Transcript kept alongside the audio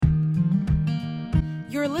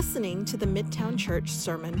You're listening to the Midtown Church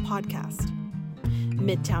Sermon Podcast.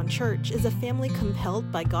 Midtown Church is a family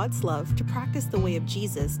compelled by God's love to practice the way of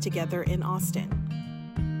Jesus together in Austin.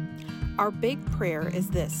 Our big prayer is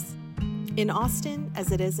this: in Austin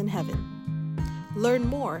as it is in heaven. Learn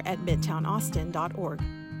more at midtownaustin.org.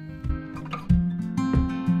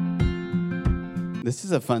 This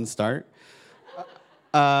is a fun start.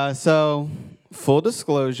 So, full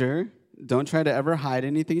disclosure, don't try to ever hide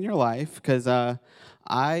anything in your life, because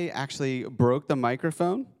I actually broke the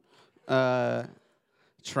microphone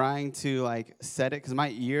trying to set it, because my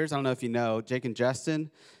ears, I don't know if you know, Jake and Justin,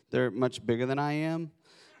 they're much bigger than I am,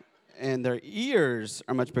 and their ears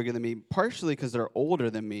are much bigger than me, partially because they're older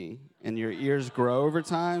than me, and your ears grow over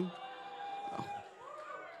time. Oh,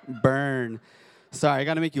 burn. Sorry, I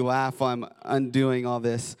got to make you laugh while I'm undoing all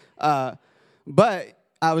this. But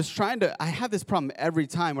I have this problem every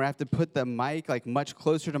time where I have to put the mic much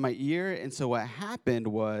closer to my ear. And so what happened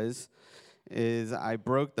is I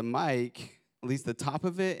broke the mic, at least the top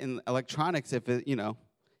of it. In electronics, if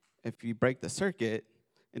you break the circuit,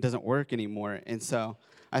 it doesn't work anymore. And so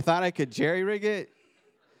I thought I could jerry rig it.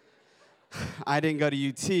 I didn't go to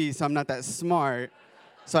UT, so I'm not that smart.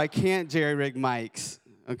 So I can't jerry rig mics.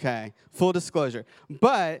 Okay, full disclosure.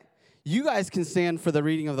 But you guys can stand for the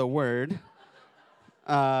reading of the word.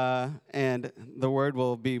 And the word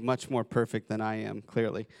will be much more perfect than I am,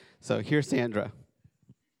 clearly. So here's Sandra.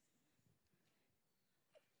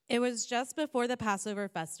 It was just before the Passover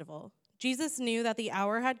festival. Jesus knew that the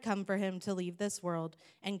hour had come for him to leave this world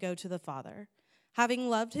and go to the Father. Having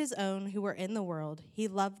loved his own who were in the world, he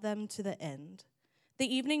loved them to the end.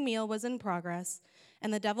 The evening meal was in progress,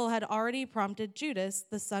 and the devil had already prompted Judas,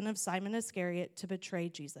 the son of Simon Iscariot, to betray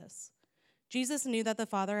Jesus. Jesus knew that the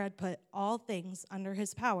Father had put all things under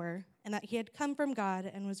his power and that he had come from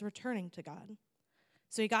God and was returning to God.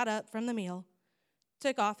 So he got up from the meal,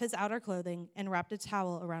 took off his outer clothing, and wrapped a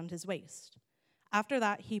towel around his waist. After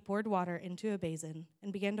that, he poured water into a basin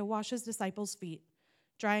and began to wash his disciples' feet,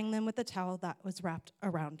 drying them with the towel that was wrapped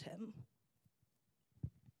around him.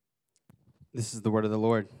 This is the word of the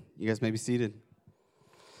Lord. You guys may be seated.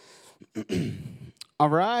 All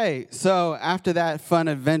right, so after that fun,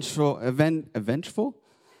 adventurous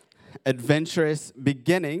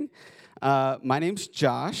beginning, my name's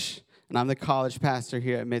Josh, and I'm the college pastor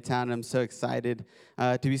here at Midtown, and I'm so excited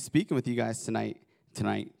to be speaking with you guys today.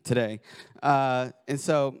 And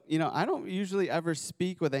so, I don't usually ever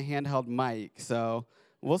speak with a handheld mic, so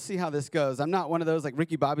we'll see how this goes. I'm not one of those,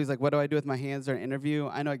 Ricky Bobby's what do I do with my hands during an interview?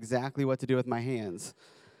 I know exactly what to do with my hands.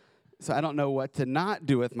 So I don't know what to not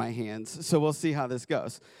do with my hands. So we'll see how this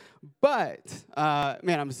goes. But,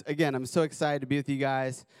 I'm so excited to be with you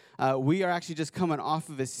guys. We are actually just coming off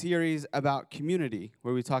of a series about community,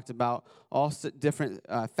 where we talked about all different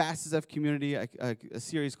facets of community, a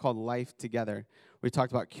series called Life Together. We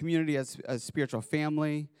talked about community as a spiritual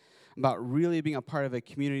family, about really being a part of a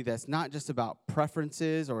community that's not just about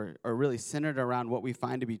preferences or really centered around what we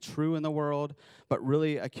find to be true in the world, but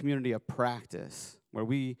really a community of practice, where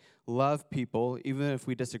we love people even if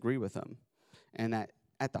we disagree with them. And that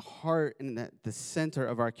at the heart and at the center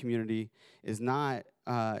of our community is love,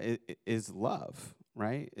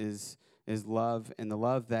 right? Is love, and the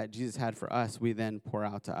love that Jesus had for us, we then pour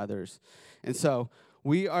out to others. And so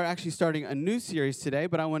we are actually starting a new series today,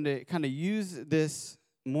 but I wanted to kind of use this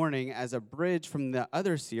morning as a bridge from the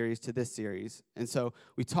other series to this series. And so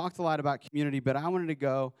we talked a lot about community, but I wanted to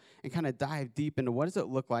go and kind of dive deep into what does it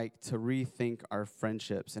look like to rethink our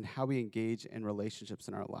friendships and how we engage in relationships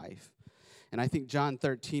in our life. And I think John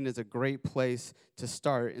 13 is a great place to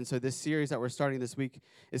start. And so this series that we're starting this week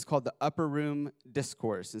is called the Upper Room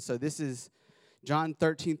Discourse. And so this is John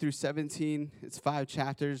 13 through 17, it's 5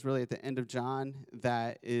 chapters really at the end of John,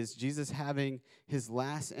 that is Jesus having his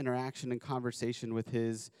last interaction and conversation with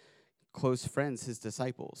his close friends, his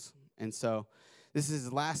disciples. And so this is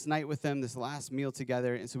his last night with them, this last meal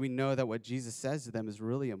together, and so we know that what Jesus says to them is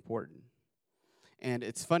really important. And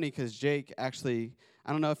it's funny because Jake actually,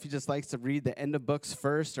 I don't know if he just likes to read the end of books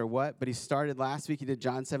first or what, but he started last week, he did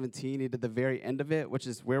John 17, he did the very end of it, which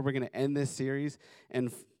is where we're going to end this series,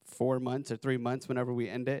 and 4 months or 3 months whenever we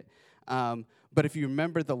end it. But if you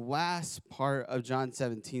remember, the last part of John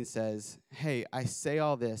 17 says, hey, I say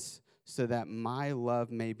all this so that my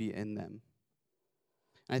love may be in them.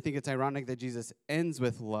 And I think it's ironic that Jesus ends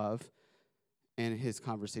with love in his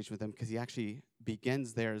conversation with them, because he actually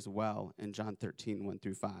begins there as well in John 13, 1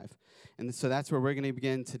 through 5. And so that's where we're going to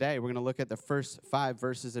begin today. We're going to look at the first 5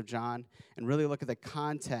 verses of John and really look at the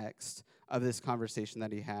context of this conversation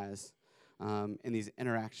that he has. And these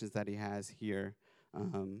interactions that he has here,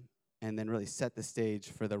 and then really set the stage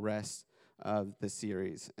for the rest of the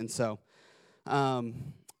series. And so I'm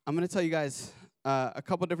going to tell you guys a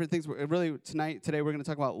couple different things. Today we're going to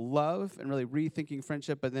talk about love and really rethinking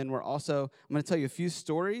friendship, but then I'm going to tell you a few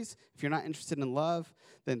stories. If you're not interested in love,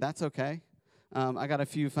 then that's okay. I got a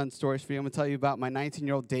few fun stories for you. I'm going to tell you about my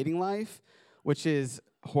 19-year-old dating life, which is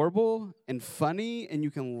horrible and funny, and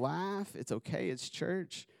you can laugh. It's okay. It's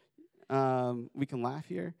church. We can laugh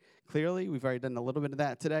here. Clearly, we've already done a little bit of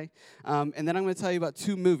that today. And then I'm going to tell you about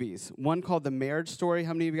two movies. One called The Marriage Story.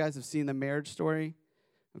 How many of you guys have seen The Marriage Story?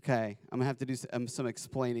 Okay, I'm going to have to do some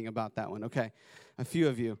explaining about that one. Okay, a few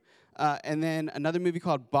of you. And then another movie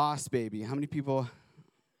called Boss Baby. How many people?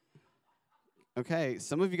 Okay,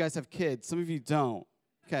 some of you guys have kids. Some of you don't.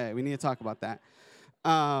 Okay, we need to talk about that.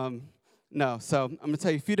 No, so I'm going to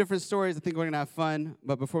tell you a few different stories. I think we're going to have fun.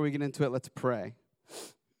 But before we get into it, let's pray.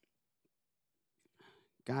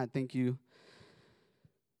 God, thank you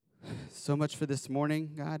so much for this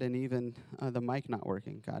morning, God, and even the mic not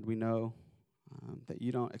working. God, we know that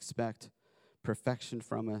you don't expect perfection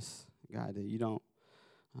from us, God, that you don't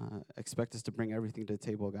expect us to bring everything to the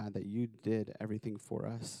table, God, that you did everything for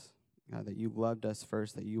us, God, that you loved us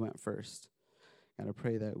first, that you went first. God, I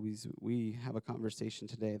pray that we have a conversation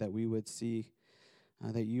today, that we would see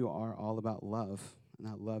that you are all about love, and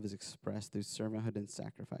that love is expressed through servanthood and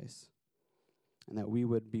sacrifice. And that we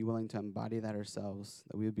would be willing to embody that ourselves,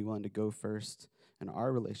 that we would be willing to go first in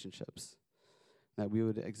our relationships, that we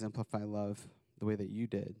would exemplify love the way that you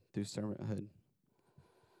did through servanthood.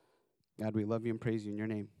 God, we love you and praise you in your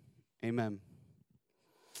name. Amen.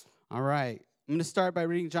 All right. I'm going to start by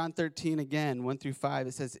reading John 13 again, 1 through 5.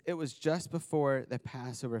 It says, "It was just before the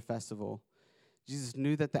Passover festival. Jesus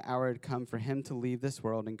knew that the hour had come for him to leave this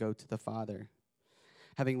world and go to the Father.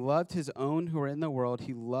 Having loved his own who were in the world,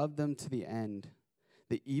 he loved them to the end.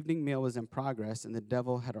 The evening meal was in progress, and the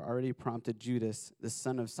devil had already prompted Judas, the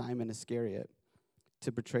son of Simon Iscariot,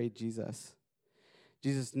 to betray Jesus.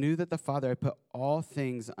 Jesus knew that the Father had put all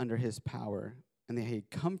things under his power, and that he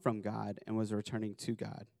had come from God and was returning to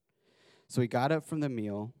God. So he got up from the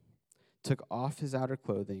meal, took off his outer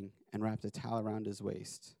clothing, and wrapped a towel around his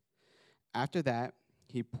waist. After that,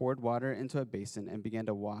 he poured water into a basin and began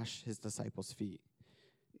to wash his disciples' feet,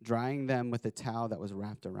 drying them with the towel that was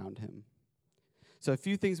wrapped around him." So a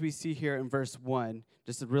few things we see here in verse 1,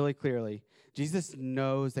 just really clearly. Jesus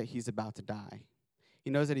knows that he's about to die.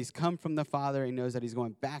 He knows that he's come from the Father. He knows that he's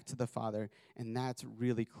going back to the Father, and that's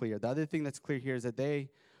really clear. The other thing that's clear here is that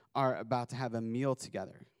they are about to have a meal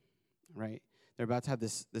together, right? They're about to have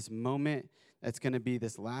this moment that's going to be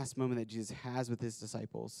this last moment that Jesus has with his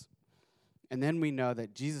disciples. And then we know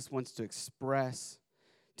that Jesus wants to express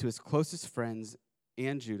to his closest friends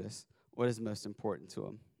and Judas what is most important to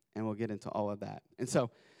him. And we'll get into all of that. And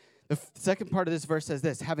so the second part of this verse says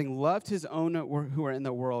this: having loved his own who are in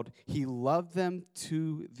the world, he loved them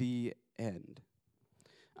to the end.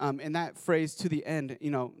 And that phrase, to the end,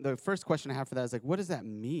 the first question I have for that is like, what does that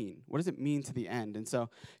mean? What does it mean to the end? And so a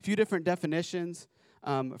few different definitions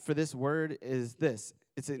for this word is this.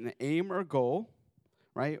 It's an aim or goal,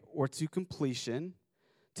 right? Or to completion.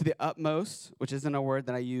 To the utmost, which isn't a word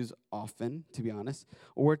that I use often, to be honest,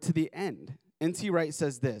 or to the end. N.T. Wright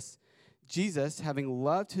says this: Jesus, having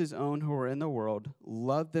loved his own who were in the world,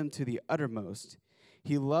 loved them to the uttermost.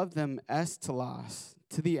 He loved them es telos,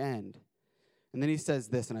 to the end. And then he says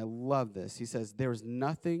this, and I love this. He says, there was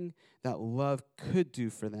nothing that love could do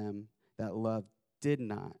for them that love did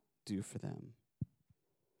not do for them.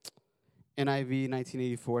 NIV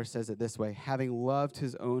 1984 says it this way: having loved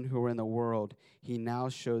his own who were in the world, he now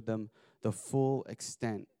showed them the full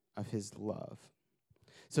extent of his love.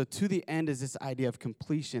 So to the end is this idea of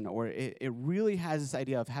completion, or it really has this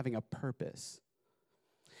idea of having a purpose.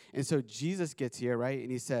 And so Jesus gets here, right, and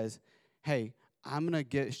he says, hey, I'm going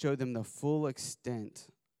to show them the full extent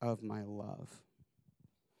of my love.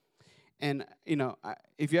 And,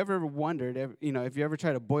 if you ever wondered, if you ever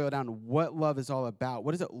try to boil down what love is all about,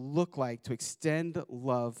 what does it look like to extend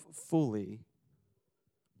love fully?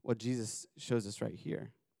 Well, Jesus shows us right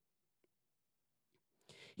here.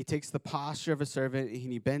 He takes the posture of a servant,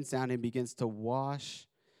 and he bends down and begins to wash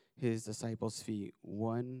his disciples' feet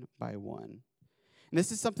one by one. And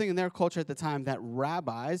this is something in their culture at the time that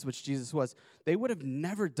rabbis, which Jesus was, they would have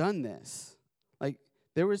never done this. Like,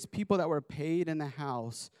 there was people that were paid in the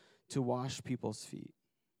house to wash people's feet.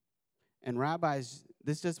 And rabbis,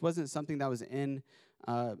 this just wasn't something that was in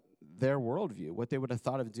their worldview, what they would have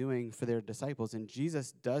thought of doing for their disciples. And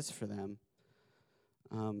Jesus does for them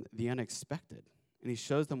the unexpected. And he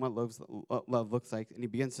shows them what love looks like, and he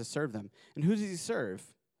begins to serve them. And who does he serve?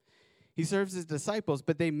 He serves his disciples,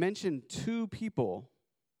 but they mention two people,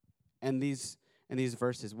 and in these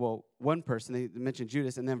verses? Well, one person, they mentioned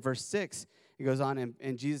Judas, and then verse 6, it goes on,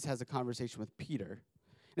 and Jesus has a conversation with Peter.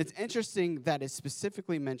 And it's interesting that it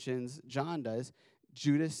specifically mentions, John does,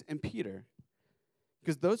 Judas and Peter.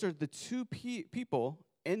 Because those are the two people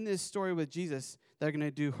in this story with Jesus that are going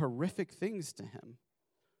to do horrific things to him.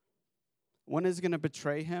 One is going to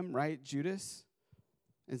betray him, right, Judas,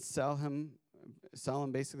 and sell him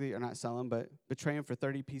basically, or not sell him, but betray him for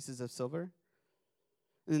 30 pieces of silver.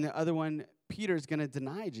 And then the other one, Peter, is going to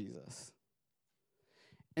deny Jesus.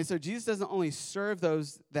 And so Jesus doesn't only serve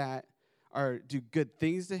those that do good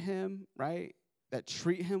things to him, right, that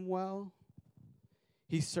treat him well.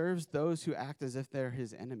 He serves those who act as if they're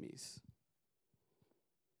his enemies.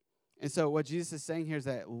 And so what Jesus is saying here is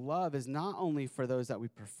that love is not only for those that we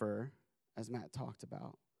prefer, as Matt talked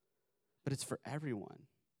about, but it's for everyone,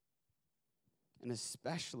 and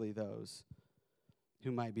especially those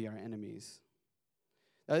who might be our enemies.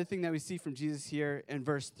 The other thing that we see from Jesus here in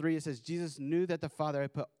verse 3, it says, Jesus knew that the Father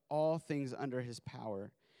had put all things under his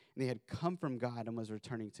power, and he had come from God and was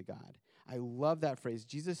returning to God. I love that phrase.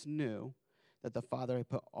 Jesus knew that the Father had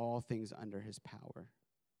put all things under his power.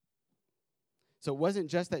 So it wasn't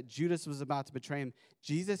just that Judas was about to betray him.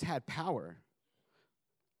 Jesus had power.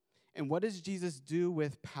 And what does Jesus do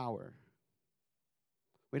with power?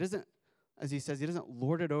 He doesn't, as he says, he doesn't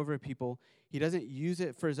lord it over people. He doesn't use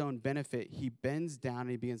it for his own benefit. He bends down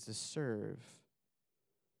and he begins to serve,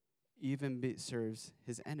 even serves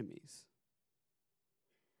his enemies.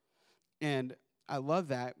 And I love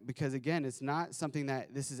that because, again, it's not something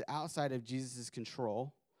that this is outside of Jesus'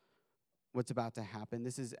 control, what's about to happen.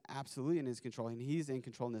 This is absolutely in his control, and he's in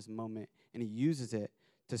control in this moment, and he uses it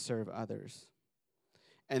to serve others.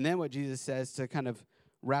 And then what Jesus says to kind of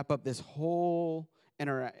wrap up this whole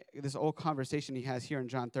conversation he has here in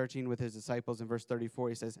John 13 with his disciples in verse 34,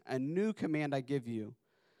 he says, "A new command I give you,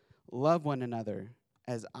 love one another.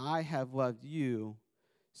 As I have loved you,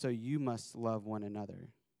 so you must love one another."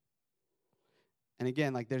 And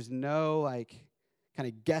again, there's no kind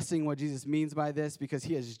of guessing what Jesus means by this, because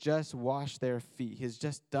he has just washed their feet. He has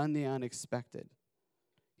just done the unexpected.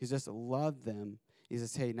 He's just loved them. He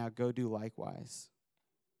says, hey, now go do likewise.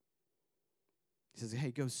 He says,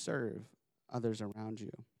 hey, go serve others around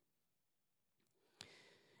you.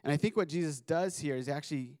 And I think what Jesus does here is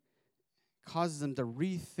actually causes them to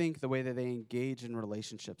rethink the way that they engage in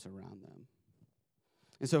relationships around them.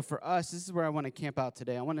 And so for us, this is where I want to camp out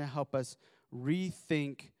today. I want to help us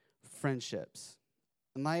rethink friendships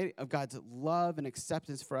in light of God's love and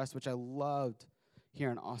acceptance for us, which I loved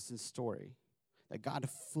here in Austin's story, that God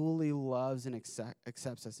fully loves and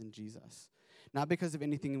accepts us in Jesus. Not because of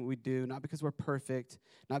anything we do, not because we're perfect,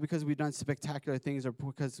 not because we've done spectacular things or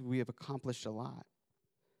because we have accomplished a lot,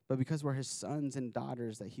 but because we're his sons and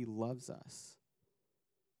daughters, that he loves us.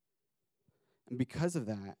 And because of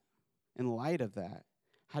that, in light of that,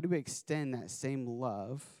 how do we extend that same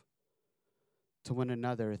love to one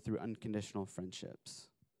another through unconditional friendships?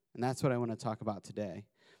 And that's what I want to talk about today.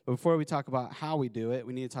 But before we talk about how we do it,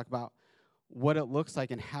 we need to talk about what it looks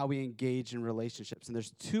like and how we engage in relationships. And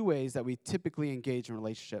there's two ways that we typically engage in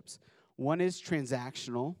relationships. One is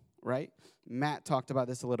transactional, right? Matt talked about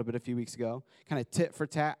this a little bit a few weeks ago. Kind of tit for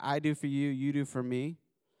tat, I do for you, you do for me.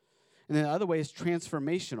 And then the other way is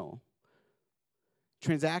transformational.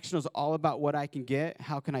 Transactional is all about what I can get.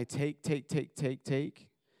 How can I take?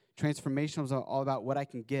 Transformational is all about what I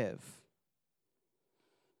can give.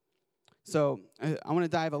 So I want to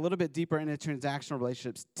dive a little bit deeper into transactional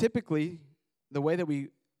relationships. Typically, the way that we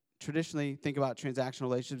traditionally think about transactional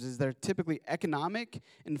relationships is they're typically economic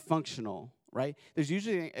and functional, right? There's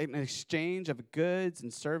usually an exchange of goods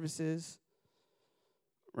and services,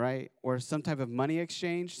 right? Or some type of money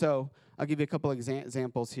exchange. So I'll give you a couple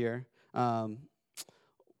examples here. I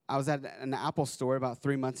was at an Apple store about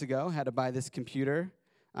 3 months ago, had to buy this computer.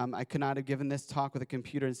 I could not have given this talk with a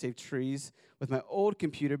computer and saved trees with my old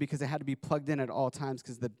computer because it had to be plugged in at all times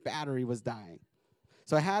because the battery was dying.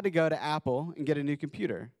 So I had to go to Apple and get a new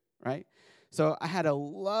computer, right? So I had a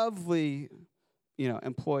lovely,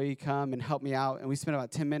 employee come and help me out, and we spent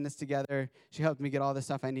about 10 minutes together. She helped me get all the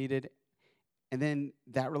stuff I needed, and then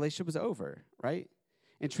that relationship was over, right?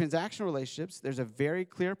 In transactional relationships, there's a very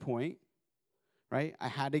clear point, right? I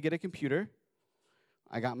had to get a computer.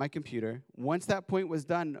 I got my computer. Once that point was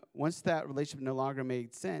done, once that relationship no longer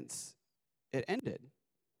made sense, it ended.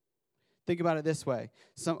 Think about it this way.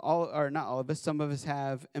 Not all of us, some of us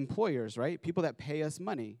have employers, right? People that pay us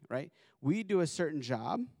money, right? We do a certain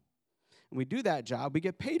job, and we do that job, we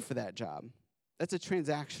get paid for that job. That's a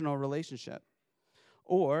transactional relationship.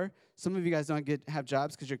 Or some of you guys don't have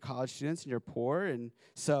jobs because you're college students and you're poor, and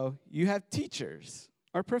so you have teachers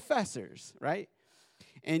or professors, right?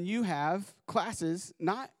 And you have classes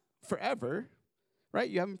not forever, right?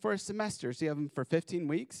 You have them for a semester. So you have them for 15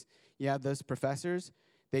 weeks. You have those professors.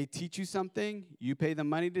 They teach you something. You pay them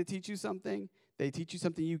money to teach you something. They teach you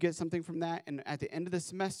something. You get something from that. And at the end of the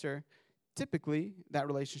semester, typically, that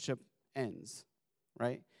relationship ends,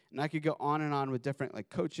 right? And I could go on and on with different like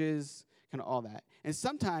coaches, kind of all that. And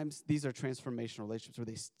sometimes these are transformational relationships where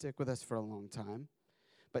they stick with us for a long time.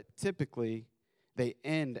 But typically, they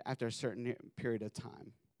end after a certain period of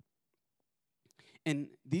time. And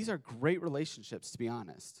these are great relationships, to be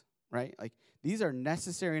honest, right? Like, these are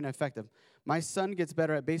necessary and effective. My son gets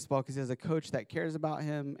better at baseball because he has a coach that cares about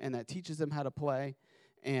him and that teaches him how to play,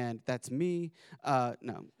 and that's me.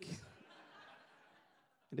 No.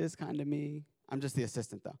 It is kind of me. I'm just the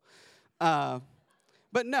assistant, though.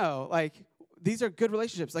 But no, like, these are good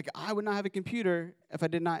relationships. Like, I would not have a computer if I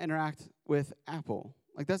did not interact with Apple.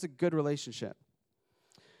 Like, that's a good relationship.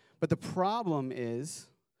 But the problem is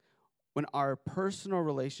when our personal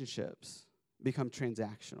relationships become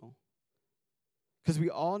transactional. Because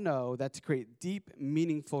we all know that to create deep,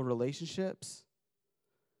 meaningful relationships,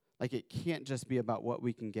 like, it can't just be about what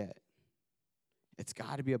we can get. It's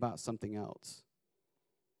got to be about something else.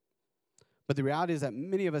 But the reality is that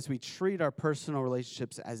many of us, we treat our personal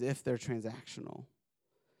relationships as if they're transactional,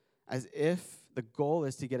 as if the goal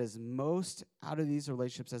is to get as most out of these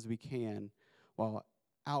relationships as we can while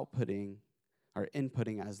outputting or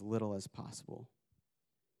inputting as little as possible.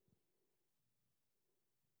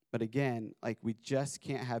 But again, like, we just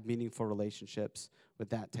can't have meaningful relationships with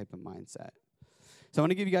that type of mindset. So I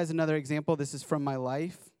want to give you guys another example. This is from my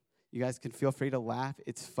life. You guys can feel free to laugh.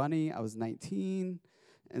 It's funny. I was 19.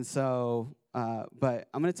 And so, but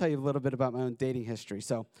I'm going to tell you a little bit about my own dating history.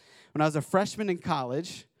 So when I was a freshman in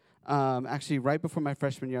college, actually right before my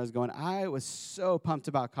freshman year I was so pumped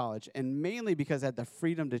about college, and mainly because I had the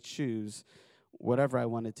freedom to choose whatever I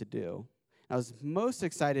wanted to do. I was most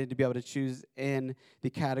excited to be able to choose in the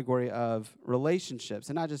category of relationships,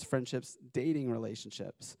 and not just friendships, dating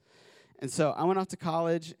relationships. And so I went off to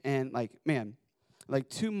college, and like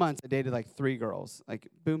 2 months, I dated like 3 girls. Like,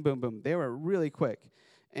 boom, boom, boom. They were really quick.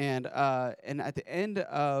 And at the end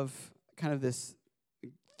of kind of this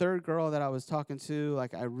third girl that I was talking to,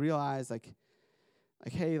 like, I realized, like,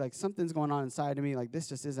 hey, like, something's going on inside of me. Like, this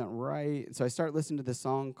just isn't right. And so I started listening to this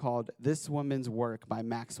song called This Woman's Work by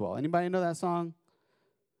Maxwell. Anybody know that song?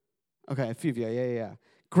 Okay, a few of you. Yeah.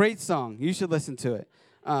 Great song. You should listen to it.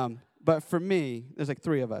 But for me, there's like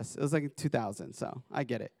 3 of us. It was like 2000, so I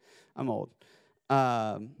get it. I'm old.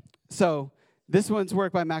 So This Woman's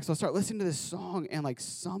Work by Maxwell. I start listening to this song, and like,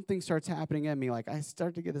 something starts happening in me. Like, I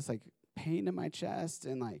start to get this like pain in my chest,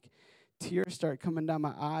 and like, tears start coming down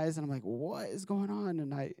my eyes, and I'm like, what is going on?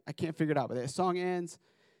 And I can't figure it out. But the song ends.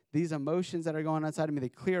 These emotions that are going on inside of me, they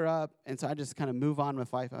clear up, and so I just kind of move on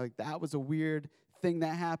with life. I'm like, that was a weird thing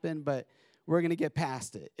that happened, but we're going to get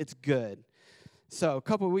past it. It's good. So a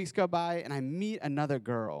couple of weeks go by, and I meet another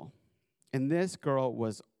girl, and this girl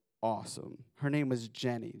was awesome. Her name was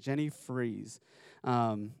Jenny Freeze.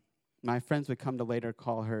 My friends would come to later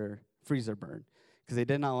call her Freezer Bird because they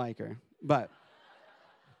did not like her. But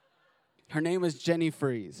her name was Jenny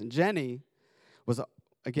Freeze, and Jenny was,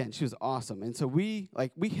 again, she was awesome. And so we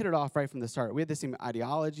hit it off right from the start. We had the same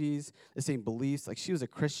ideologies, the same beliefs. Like, she was a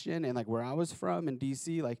Christian, and like, where I was from in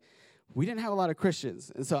D.C., like, we didn't have a lot of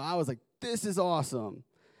Christians. And so I was like, this is awesome.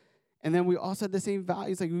 And then we also had the same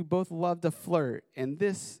values. Like, we both loved to flirt. And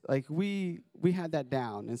this, like, we had that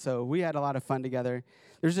down. And so we had a lot of fun together.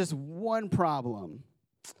 There's just one problem.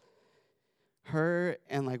 Her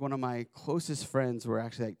and like one of my closest friends were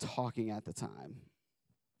actually like talking at the time.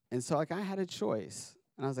 And so like, I had a choice.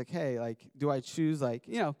 And I was like, hey, like, do I choose, like,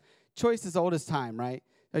 choice is old as time, right?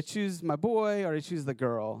 Do I choose my boy or I choose the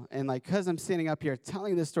girl? And like, because I'm standing up here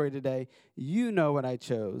telling this story today, you know what I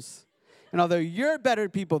chose. And although you're better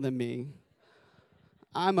people than me,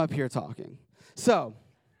 I'm up here talking. So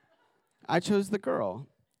I chose the girl.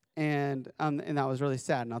 And that was really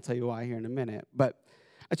sad, and I'll tell you why here in a minute. But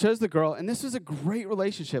I chose the girl, and this was a great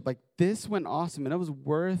relationship. Like, this went awesome, and it was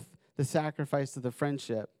worth the sacrifice of the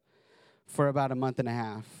friendship for about a month and a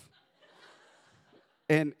half.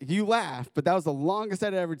 And you laugh, but that was the longest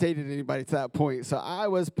I'd ever dated anybody to that point, so I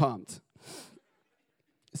was pumped.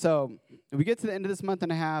 So we get to the end of this month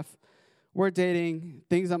and a half. We're dating.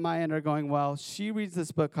 Things on my end are going well. She reads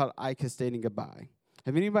this book called I Kiss Dating Goodbye.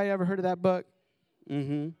 Have anybody ever heard of that book?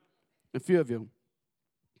 Mm-hmm. A few of you.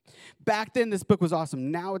 Back then, this book was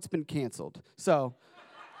awesome. Now it's been canceled. So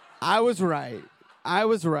I was right.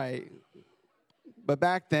 But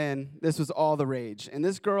back then, this was all the rage. And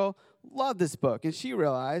this girl loved this book. And she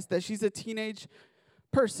realized that she's a teenage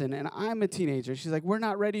person, and I'm a teenager. She's like, we're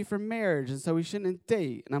not ready for marriage, and so we shouldn't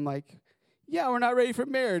date. And I'm like, yeah, we're not ready for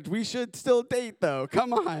marriage. We should still date, though.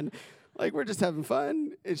 Come on. Like, we're just having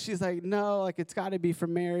fun. And she's like, no, like, it's got to be for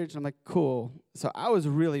marriage. And I'm like, cool. So I was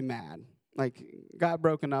really mad. Like, got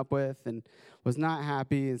broken up with and was not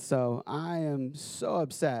happy. And so I am so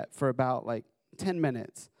upset for about, 10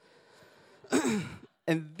 minutes.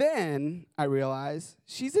 And then I realized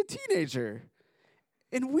she's a teenager.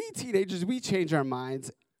 And we teenagers, we change our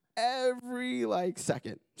minds every,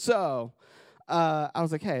 second. So I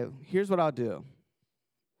was like, hey, here's what I'll do.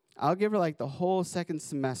 I'll give her, the whole second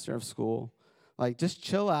semester of school. Just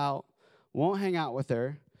chill out, won't hang out with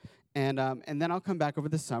her. And then I'll come back over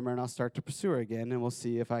the summer, and I'll start to pursue her again, and we'll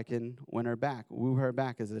see if I can win her back, woo her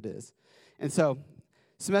back as it is. And so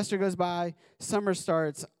semester goes by, summer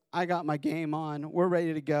starts, I got my game on, we're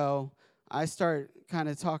ready to go. I start kind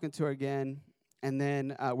of talking to her again, and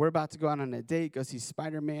then we're about to go out on a date, go see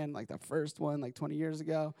Spider-Man, the first one, 20 years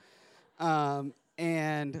ago.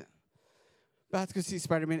 And about to go see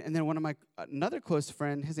Spider-Man, and then another close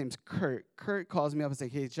friend, his name's Kurt. Kurt calls me up and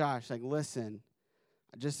says, hey, Josh, listen,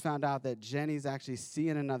 I just found out that Jenny's actually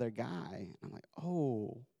seeing another guy. I'm like,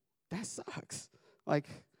 oh, that sucks.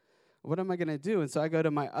 What am I going to do? And so I go to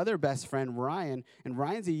my other best friend, Ryan, and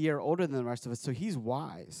Ryan's a year older than the rest of us, so he's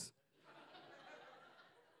wise.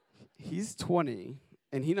 He's 20,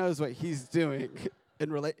 and he knows what he's doing.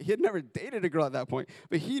 He had never dated a girl at that point,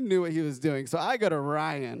 but he knew what he was doing. So I go to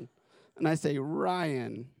Ryan, and I say,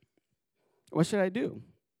 Ryan, what should I do?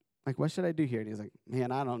 What should I do here? And he's like,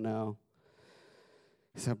 man, I don't know.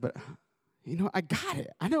 He said, but, I got it.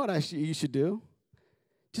 I know what you should do.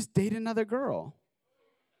 Just date another girl.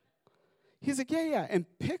 He's like, yeah, and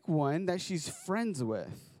pick one that she's friends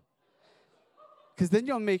with. Because then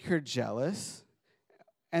you'll make her jealous.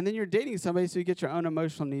 And then you're dating somebody so you get your own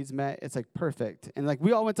emotional needs met. It's, perfect. And,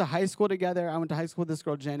 we all went to high school together. I went to high school with this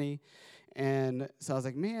girl, Jenny. And so I was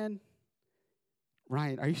like, man,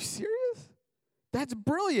 Ryan, are you serious? That's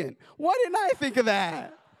brilliant. Why didn't I think of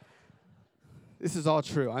that? This is all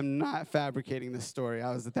true. I'm not fabricating this story.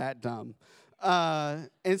 I was that dumb.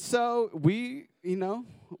 And so we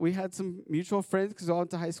had some mutual friends because we all went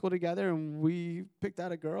to high school together, and we picked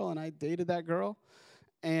out a girl, and I dated that girl,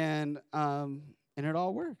 and it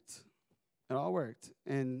all worked. It all worked.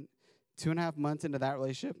 And 2.5 months into that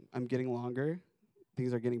relationship, I'm getting longer.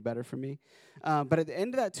 Things are getting better for me. But at the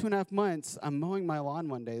end of that 2.5 months, I'm mowing my lawn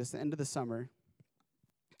one day. It's the end of the summer,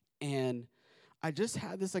 and I just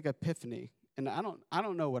had this epiphany. And I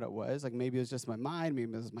don't know what it was. Maybe it was just my mind.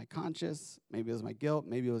 Maybe it was my conscience. Maybe it was my guilt.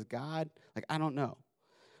 Maybe it was God. I don't know.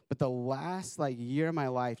 But the last, year of my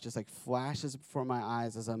life just, flashes before my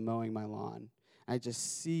eyes as I'm mowing my lawn. I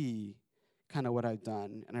just see kind of what I've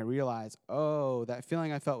done. And I realize, oh, that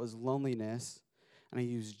feeling I felt was loneliness. And I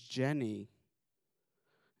used Jenny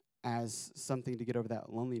as something to get over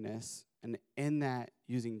that loneliness. And in that,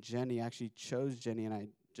 using Jenny, I actually chose Jenny, and I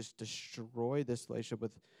just destroyed this relationship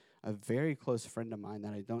with a very close friend of mine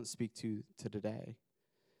that I don't speak to today.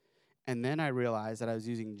 And then I realized that I was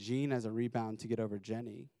using Jean as a rebound to get over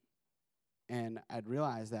Jenny. And I'd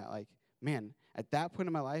realized that, man, at that point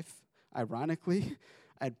in my life, ironically,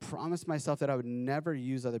 I'd promised myself that I would never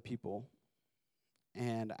use other people.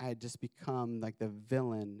 And I had just become the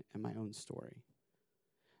villain in my own story.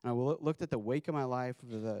 And I looked at the wake of my life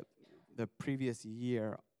over the previous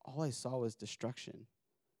year. All I saw was destruction.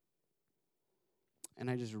 And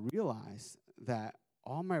I just realized that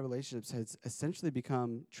all my relationships had essentially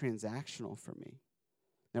become transactional for me.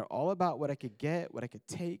 They're all about what I could get, what I could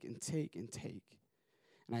take and take and take.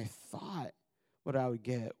 And I thought what I would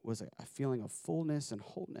get was a feeling of fullness and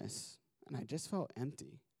wholeness. And I just felt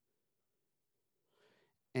empty.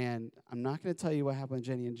 And I'm not going to tell you what happened with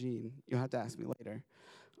Jenny and Jean. You'll have to ask me later.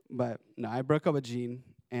 But no, I broke up with Jean,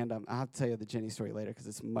 and I'll have to tell you the Jenny story later because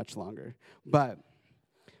it's much longer. But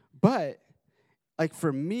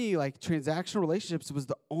for me, transactional relationships was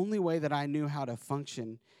the only way that I knew how to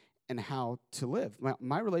function and how to live.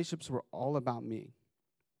 My relationships were all about me.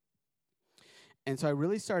 And so I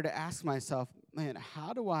really started to ask myself, man,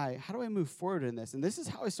 how do I move forward in this? And this is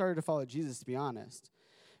how I started to follow Jesus, to be honest.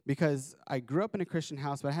 Because I grew up in a Christian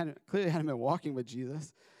house, but I clearly hadn't been walking with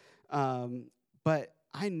Jesus. But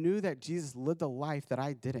I knew that Jesus lived a life that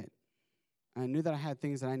I didn't. I knew that I had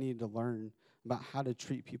things that I needed to learn about how to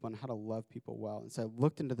treat people and how to love people well. And so I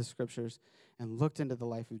looked into the scriptures and looked into the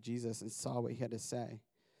life of Jesus and saw what he had to say.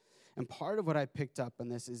 And part of what I picked up on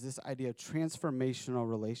this is this idea of transformational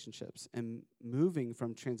relationships and moving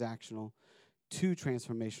from transactional to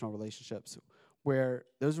transformational relationships, where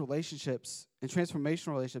those relationships and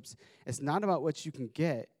transformational relationships, it's not about what you can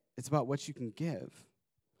get, it's about what you can give.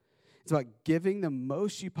 It's about giving the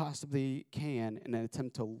most you possibly can in an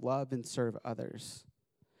attempt to love and serve others.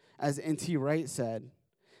 As N.T. Wright said,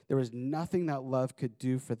 there was nothing that love could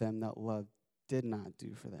do for them that love did not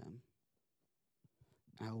do for them.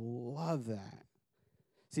 I love that.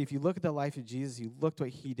 See, if you look at the life of Jesus, you looked what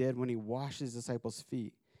he did when he washed his disciples'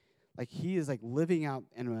 feet. Like he is like living out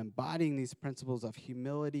and embodying these principles of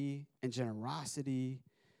humility and generosity,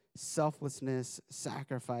 selflessness,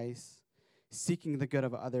 sacrifice, seeking the good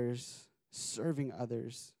of others, serving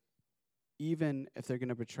others, even if they're going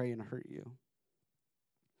to betray and hurt you.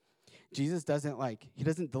 Jesus doesn't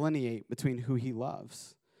delineate between who he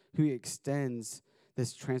loves, who he extends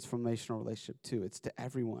this transformational relationship to. It's to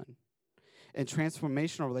everyone. In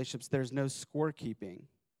transformational relationships, there's no scorekeeping,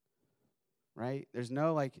 right? There's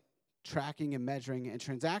no tracking and measuring. In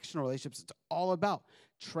transactional relationships, it's all about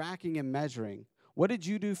tracking and measuring. What did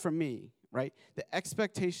you do for me, right? The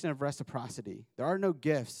expectation of reciprocity. There are no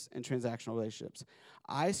gifts in transactional relationships.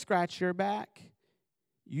 I scratch your back,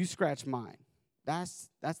 you scratch mine. That's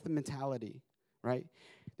the mentality, right?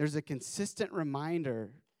 There's a consistent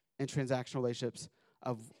reminder in transactional relationships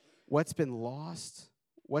of what's been lost,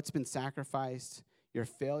 what's been sacrificed, your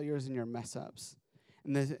failures and your mess-ups.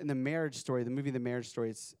 In the Marriage Story, the movie The Marriage Story,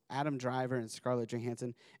 it's Adam Driver and Scarlett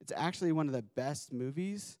Johansson. It's actually one of the best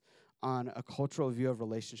movies on a cultural view of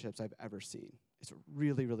relationships I've ever seen. It's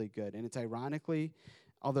really, really good. And it's ironically,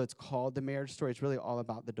 although it's called The Marriage Story, it's really all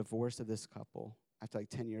about the divorce of this couple after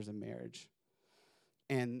 10 years of marriage.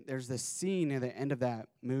 And there's this scene at the end of that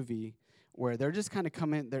movie where they're just kind of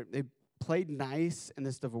they played nice in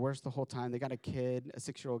this divorce the whole time. They got a kid, a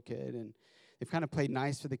 6-year-old kid, and they've kind of played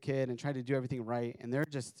nice for the kid and tried to do everything right. And they're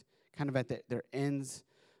just kind of at their ends,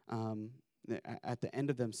 at the end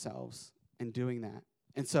of themselves in doing that.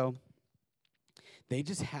 And so they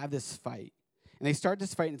just have this fight. And they start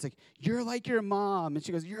this fight, and it's like, you're like your mom. And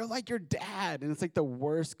she goes, you're like your dad. And it's like the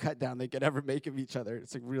worst cut down they could ever make of each other.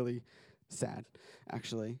 It's really sad,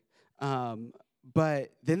 actually.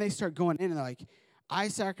 But then they start going in, and they're like, I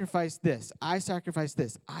sacrificed this. I sacrificed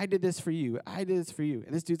this. I did this for you. I did this for you.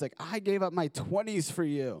 And this dude's like, I gave up my 20s for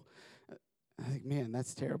you. I think, man,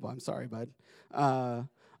 that's terrible. I'm sorry, bud.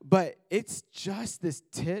 But it's just this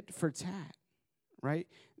tit for tat, right?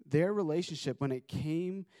 Their relationship, when it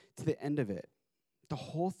came to the end of it, the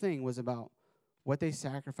whole thing was about what they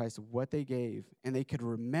sacrificed, what they gave, and they could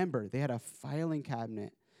remember. They had a filing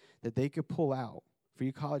cabinet that they could pull out. For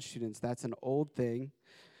you college students, that's an old thing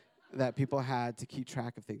that people had to keep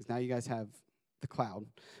track of things. Now you guys have the cloud.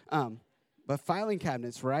 But filing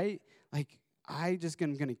cabinets, right? I'm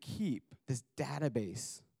going to keep this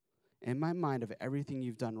database in my mind of everything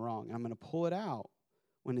you've done wrong. And I'm going to pull it out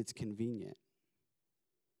when it's convenient.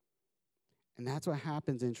 And that's what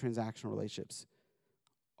happens in transactional relationships.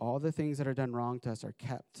 All the things that are done wrong to us are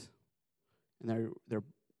kept. And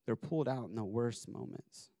they're pulled out in the worst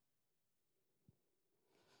moments.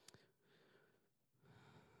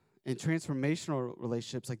 In transformational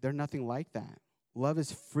relationships, they're nothing like that. Love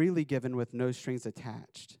is freely given with no strings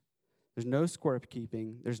attached. There's no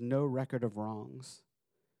scorekeeping. There's no record of wrongs.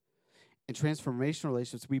 In transformational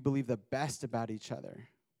relationships, we believe the best about each other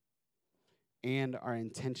and our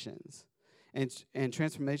intentions. And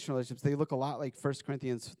transformational relationships, they look a lot like 1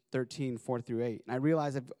 Corinthians 13, 4 through 8. And I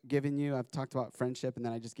realize I've talked about friendship, and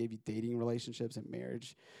then I just gave you dating relationships and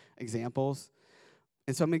marriage examples.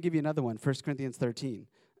 And so I'm going to give you another one, 1 Corinthians 13.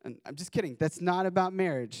 And I'm just kidding. That's not about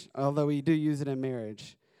marriage, although we do use it in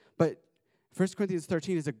marriage. But 1 Corinthians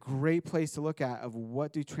 13 is a great place to look at of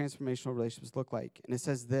what do transformational relationships look like. And it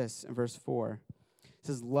says this in verse 4. It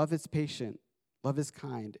says, love is patient. Love is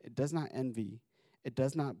kind. It does not envy. It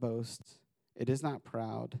does not boast. It is not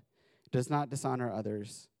proud. It does not dishonor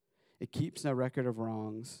others. It keeps no record of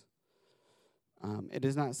wrongs. It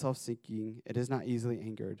is not self-seeking. It is not easily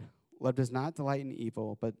angered. Love does not delight in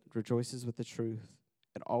evil, but rejoices with the truth.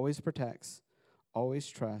 It always protects, always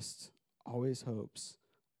trusts, always hopes,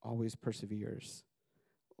 always perseveres.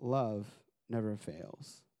 Love never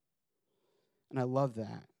fails. And I love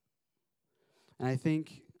that. And I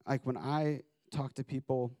think, when I talk to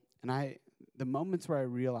people, and the moments where I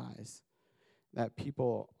realize that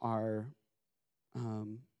people are,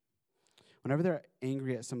 whenever they're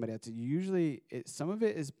angry at somebody else, some of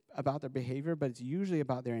it is about their behavior, but it's usually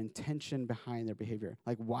about their intention behind their behavior.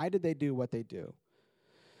 Why did they do what they do?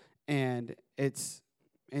 And it's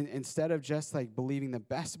instead of just believing the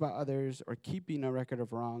best about others or keeping a record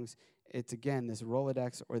of wrongs, it's again this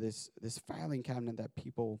Rolodex or this filing cabinet that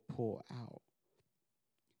people pull out.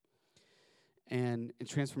 And in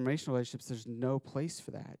transformational relationships, there's no place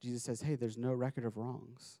for that. Jesus says, hey, there's no record of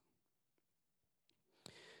wrongs.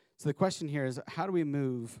 So the question here is, how do we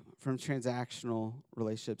move from transactional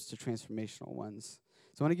relationships to transformational ones?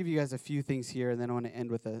 So I want to give you guys a few things here, and then I want to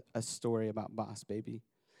end with a story about Boss Baby,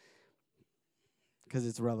 because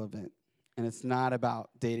it's relevant, and it's not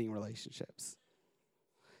about dating relationships.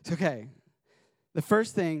 It's okay. The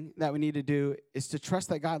first thing that we need to do is to trust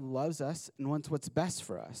that God loves us and wants what's best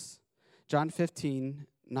for us. John 15,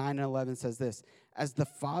 9 and 11 says this, "As the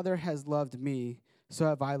Father has loved me, so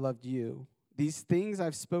have I loved you. These things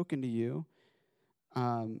I've spoken to you,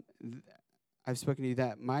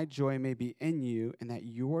 that my joy may be in you and that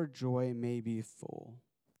your joy may be full."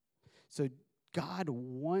 So God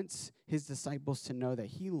wants his disciples to know that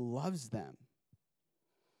he loves them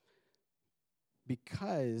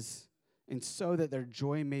and so that their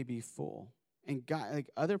joy may be full. And God, like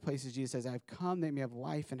other places, Jesus says, "I've come that you may have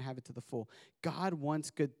life and have it to the full." God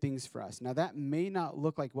wants good things for us. Now, that may not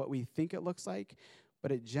look like what we think it looks like,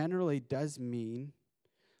 but it generally does mean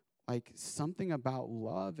like something about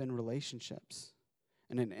love and relationships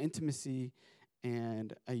and an intimacy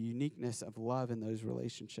and a uniqueness of love in those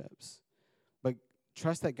relationships. But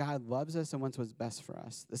trust that God loves us and wants what's best for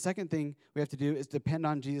us. The second thing we have to do is depend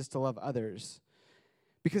on Jesus to love others,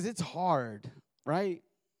 because it's hard, right?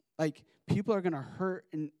 Like, people are going to hurt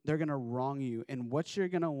and they're going to wrong you. And what you're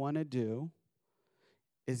going to want to do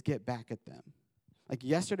is get back at them. Like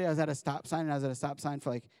yesterday, I was at a stop sign, and I was at a stop sign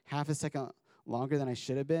for like half a second longer than I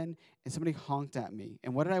should have been, and somebody honked at me.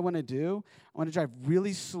 And what did I want to do? I want to drive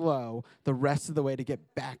really slow the rest of the way to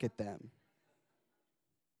get back at them.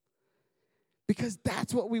 Because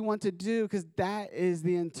that's what we want to do, because that is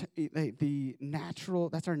the natural,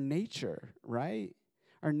 that's our nature, right?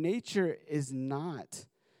 Our nature is not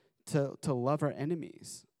to love our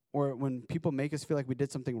enemies. Or when people make us feel like we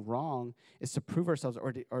did something wrong, is to prove ourselves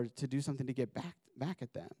or to do something to get back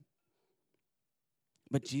at them.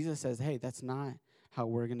 But Jesus says, hey, that's not how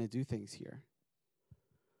we're going to do things here.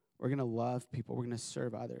 We're going to love people. We're going to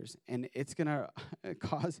serve others. And it's going to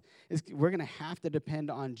we're going to have to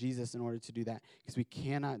depend on Jesus in order to do that, because we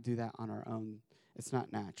cannot do that on our own. It's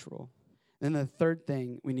not natural. Then the third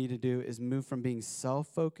thing we need to do is move from being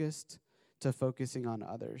self-focused to focusing on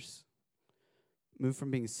others. Move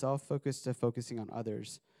from being self-focused to focusing on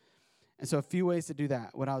others. And so a few ways to do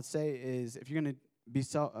that. What I would say is, if you're going to be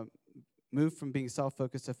move from being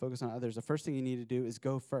self-focused to focus on others, the first thing you need to do is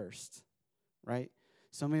go first, right?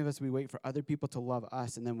 So many of us, we wait for other people to love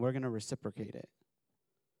us, and then we're going to reciprocate it.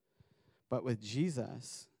 But with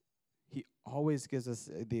Jesus, he always gives us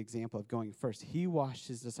the example of going first. He washed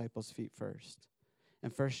his disciples' feet first.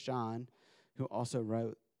 And 1 John, who also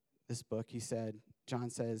wrote this book, John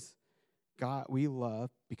says, God, we love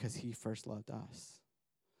because he first loved us.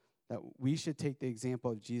 That we should take the example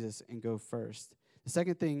of Jesus and go first. The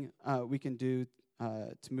second thing we can do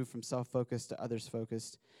to move from self-focused to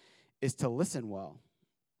others-focused is to listen well,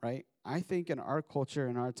 right? I think in our culture,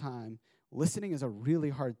 in our time, listening is a really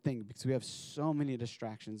hard thing because we have so many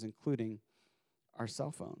distractions, including our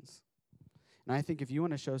cell phones. And I think if you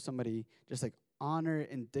want to show somebody just like honor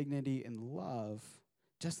and dignity and love,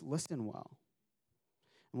 just listen well.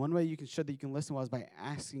 And one way you can show that you can listen well is by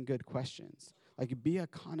asking good questions. Like, be a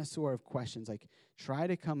connoisseur of questions. Like, try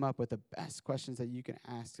to come up with the best questions that you can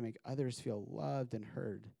ask to make others feel loved and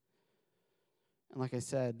heard. And like I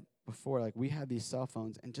said before, like, we have these cell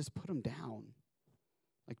phones, and just put them down.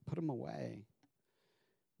 Like, put them away.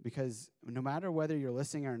 Because no matter whether you're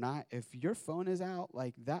listening or not, if your phone is out,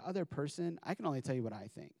 like, that other person, I can only tell you what I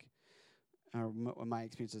think. Or what my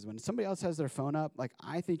experience is. When somebody else has their phone up, like,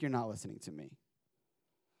 I think you're not listening to me.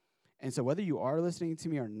 And so whether you are listening to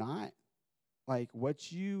me or not, like,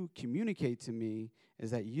 what you communicate to me is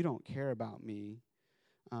that you don't care about me,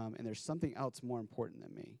 and there's something else more important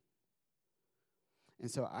than me. And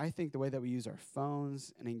so I think the way that we use our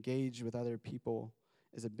phones and engage with other people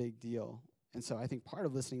is a big deal. And so I think part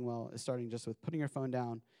of listening well is starting just with putting your phone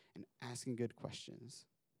down and asking good questions.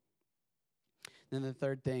 Then the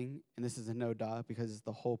third thing, and this is a no-duh because it's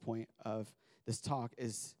the whole point of this talk,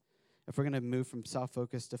 is if we're going to move from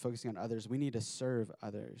self-focus to focusing on others, we need to serve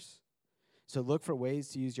others. So look for ways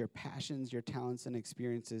to use your passions, your talents, and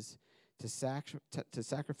experiences to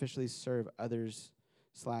sacrificially serve others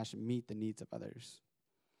 / meet the needs of others.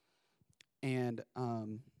 And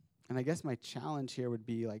I guess my challenge here would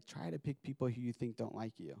be, like, try to pick people who you think don't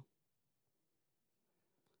like you.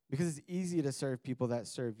 Because it's easy to serve people that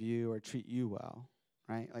serve you or treat you well,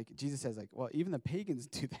 right? Like, Jesus says, like, well, even the pagans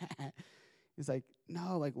do that. He's like,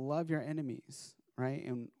 no, like, love your enemies, right?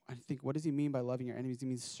 And I think, what does he mean by loving your enemies? He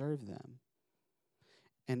means serve them.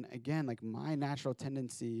 And again, like, my natural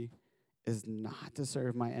tendency is not to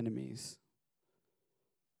serve my enemies.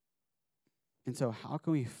 And so how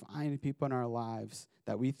can we find people in our lives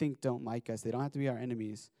that we think don't like us? They don't have to be our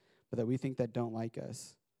enemies, but that we think that don't like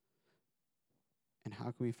us. And how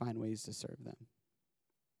can we find ways to serve them?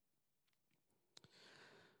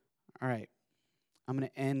 All right. I'm going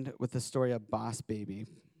to end with the story of Boss Baby.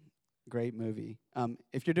 Great movie.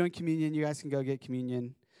 If you're doing communion, you guys can go get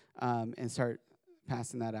communion and start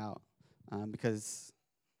passing that out because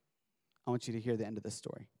I want you to hear the end of the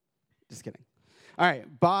story. Just kidding. All right,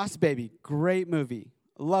 Boss Baby, great movie.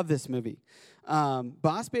 Love this movie.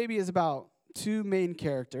 Boss Baby is about two main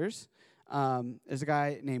characters. There's a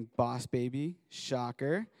guy named Boss Baby,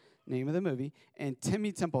 shocker, name of the movie, and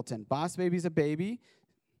Timmy Templeton. Boss Baby's a baby.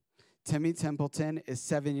 Timmy Templeton is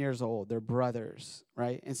 7 years old. They're brothers,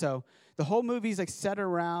 right? And so the whole movie's like set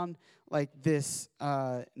around like this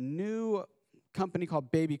new company called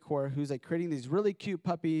Baby Corps, who's like creating these really cute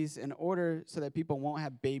puppies in order so that people won't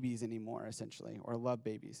have babies anymore, essentially, or love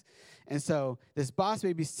babies. And so this Boss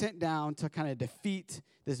Baby sent down to kind of defeat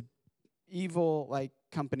this evil like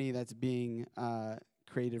company that's being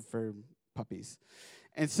created for puppies.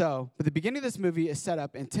 And so, but the beginning of this movie is set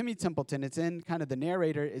up, and Timmy Templeton, it's in kind of the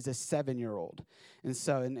narrator is a 7-year-old. And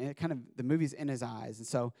so, and it kind of, the movie's in his eyes. And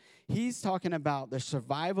so he's talking about the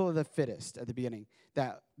survival of the fittest at the beginning,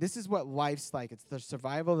 that this is what life's like. It's the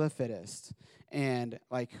survival of the fittest. And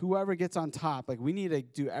like whoever gets on top, like we need to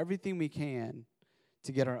do everything we can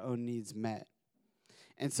to get our own needs met.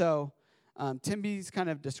 And so Timmy's kind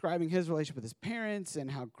of describing his relationship with his parents and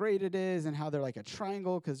how great it is and how they're like a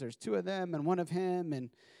triangle because there's two of them and one of him.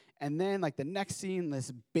 And then like the next scene,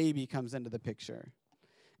 this baby comes into the picture.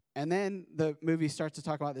 And then the movie starts to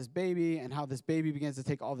talk about this baby and how this baby begins to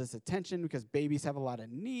take all this attention because babies have a lot of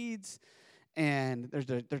needs. And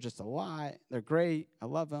they're just a lot. They're great. I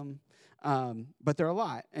love them. But they're a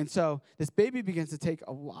lot. And so this baby begins to take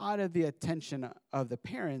a lot of the attention of the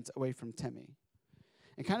parents away from Timmy.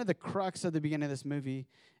 And kind of the crux of the beginning of this movie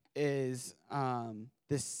is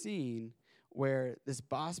this scene where this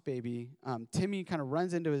Boss Baby, Timmy kind of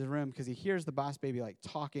runs into his room because he hears the Boss Baby like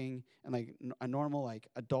talking in like a normal like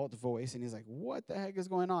adult voice. And he's like, what the heck is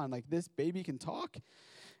going on? Like this baby can talk?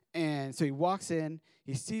 And so he walks in,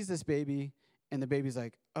 he sees this baby, and the baby's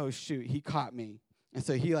like, oh shoot, he caught me. And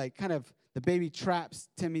so he like kind of, the baby traps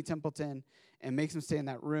Timmy Templeton and makes him stay in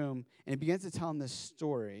that room. And he begins to tell him this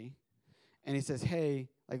story. And he says, hey,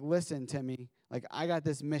 like, listen, Timmy, like, I got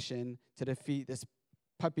this mission to defeat this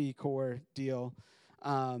puppy core deal.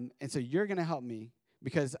 And so you're going to help me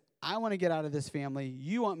because I want to get out of this family.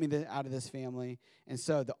 You want me out of this family. And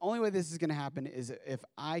so the only way this is going to happen is if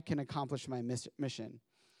I can accomplish my mission.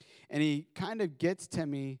 And he kind of gets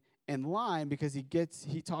Timmy in line because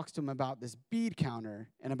he talks to him about this bead counter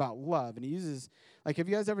and about love. And he uses, like, have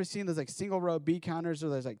you guys ever seen those, like, single row bead counters where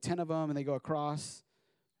there's, like, 10 of them and they go across?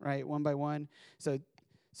 Right, one by one.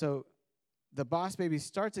 So the Boss Baby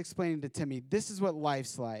starts explaining to Timmy, this is what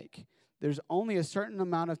life's like. There's only a certain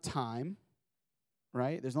amount of time,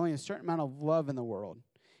 right? There's only a certain amount of love in the world.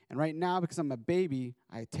 And right now, because I'm a baby,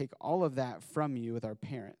 I take all of that from you with our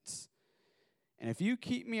parents. And if you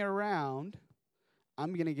keep me around,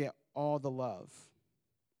 I'm going to get all the love.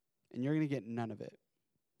 And you're going to get none of it.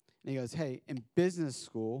 And he goes, hey, in business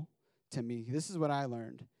school, Timmy, this is what I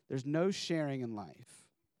learned. There's no sharing in life.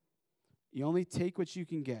 You only take what you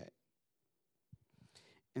can get.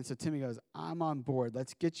 And so Timmy goes, I'm on board.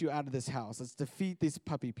 Let's get you out of this house. Let's defeat these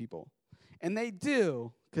puppy people. And they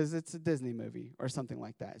do, because it's a Disney movie or something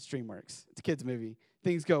like that. It's DreamWorks. It's a kid's movie.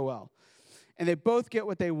 Things go well. And they both get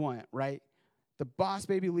what they want, right? The Boss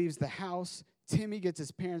Baby leaves the house. Timmy gets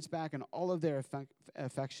his parents back and all of their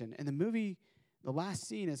affection. And the movie, the last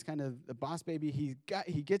scene is kind of the Boss Baby. He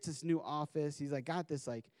gets this new office. He's like got this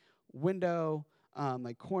like window,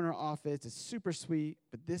 like corner office. It's super sweet,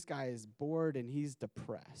 but this guy is bored and he's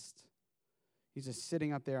depressed. He's just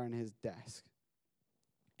sitting up there on his desk.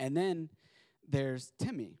 And then there's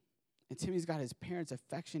Timmy. And Timmy's got his parents'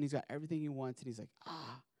 affection. He's got everything he wants. And he's like,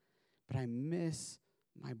 but I miss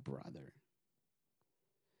my brother.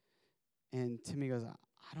 And Timmy goes,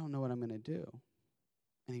 I don't know what I'm going to do.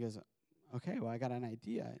 And he goes, okay, well, I got an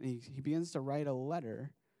idea. And he begins to write a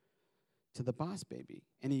letter to the Boss Baby.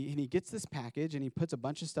 And he gets this package, and he puts a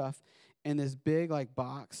bunch of stuff in this big, like,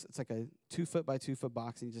 box. It's like a 2-foot by 2-foot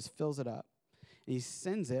box, and he just fills it up. And he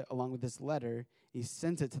sends it along with this letter. He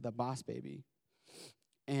sends it to the Boss Baby.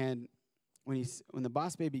 And when the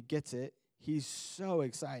Boss Baby gets it, he's so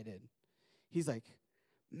excited. He's like,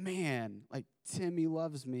 man, like, Timmy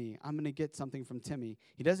loves me. I'm going to get something from Timmy.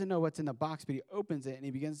 He doesn't know what's in the box, but he opens it, and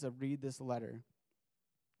he begins to read this letter.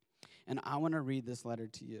 And I want to read this letter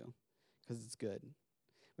to you because it's good.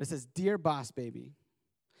 But it says, Dear Boss Baby,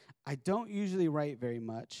 I don't usually write very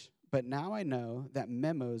much, but now I know that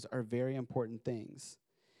memos are very important things.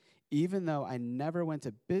 Even though I never went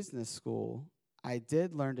to business school, I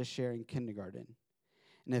did learn to share in kindergarten.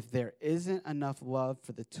 And if there isn't enough love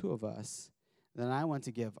for the two of us, then I want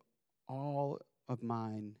to give all of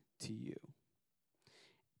mine to you.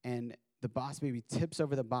 And the boss baby tips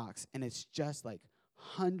over the box, and it's just like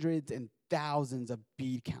hundreds and thousands of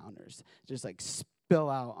bead counters just like spill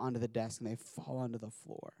out onto the desk, and they fall onto the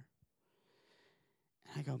floor.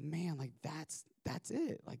 And I go, man, like that's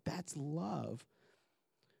it. Like that's love.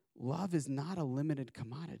 Love is not a limited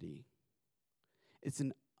commodity. It's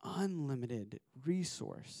an unlimited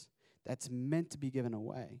resource that's meant to be given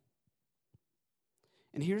away.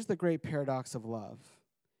 And here's the great paradox of love.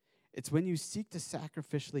 It's when you seek to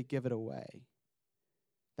sacrificially give it away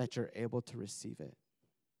that you're able to receive it.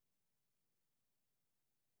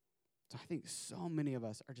 So I think so many of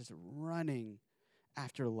us are just running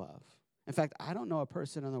after love. In fact, I don't know a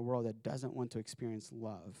person in the world that doesn't want to experience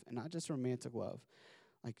love, and not just romantic love,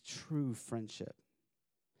 like true friendship.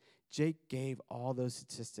 Jake gave all those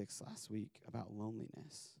statistics last week about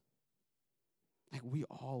loneliness. Like we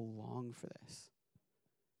all long for this.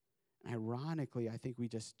 And ironically, I think we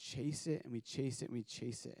just chase it and we chase it and we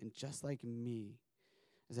chase it. And just like me,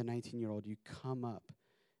 as a 19-year-old, you come up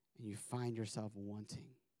and you find yourself wanting.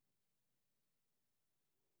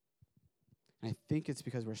 And I think it's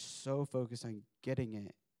because we're so focused on getting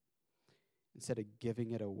it instead of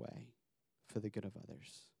giving it away for the good of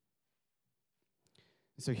others.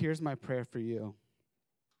 So here's my prayer for you.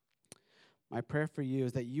 My prayer for you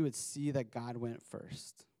is that you would see that God went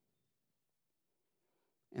first,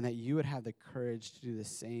 and that you would have the courage to do the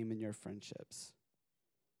same in your friendships,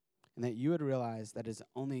 and that you would realize that it's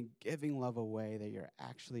only giving love away that you're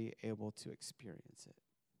actually able to experience it.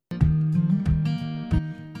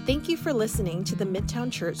 Thank you for listening to the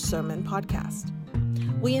Midtown Church Sermon Podcast.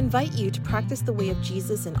 We invite you to practice the way of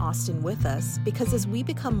Jesus in Austin with us, because as we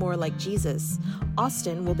become more like Jesus,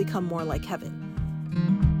 Austin will become more like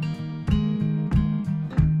heaven.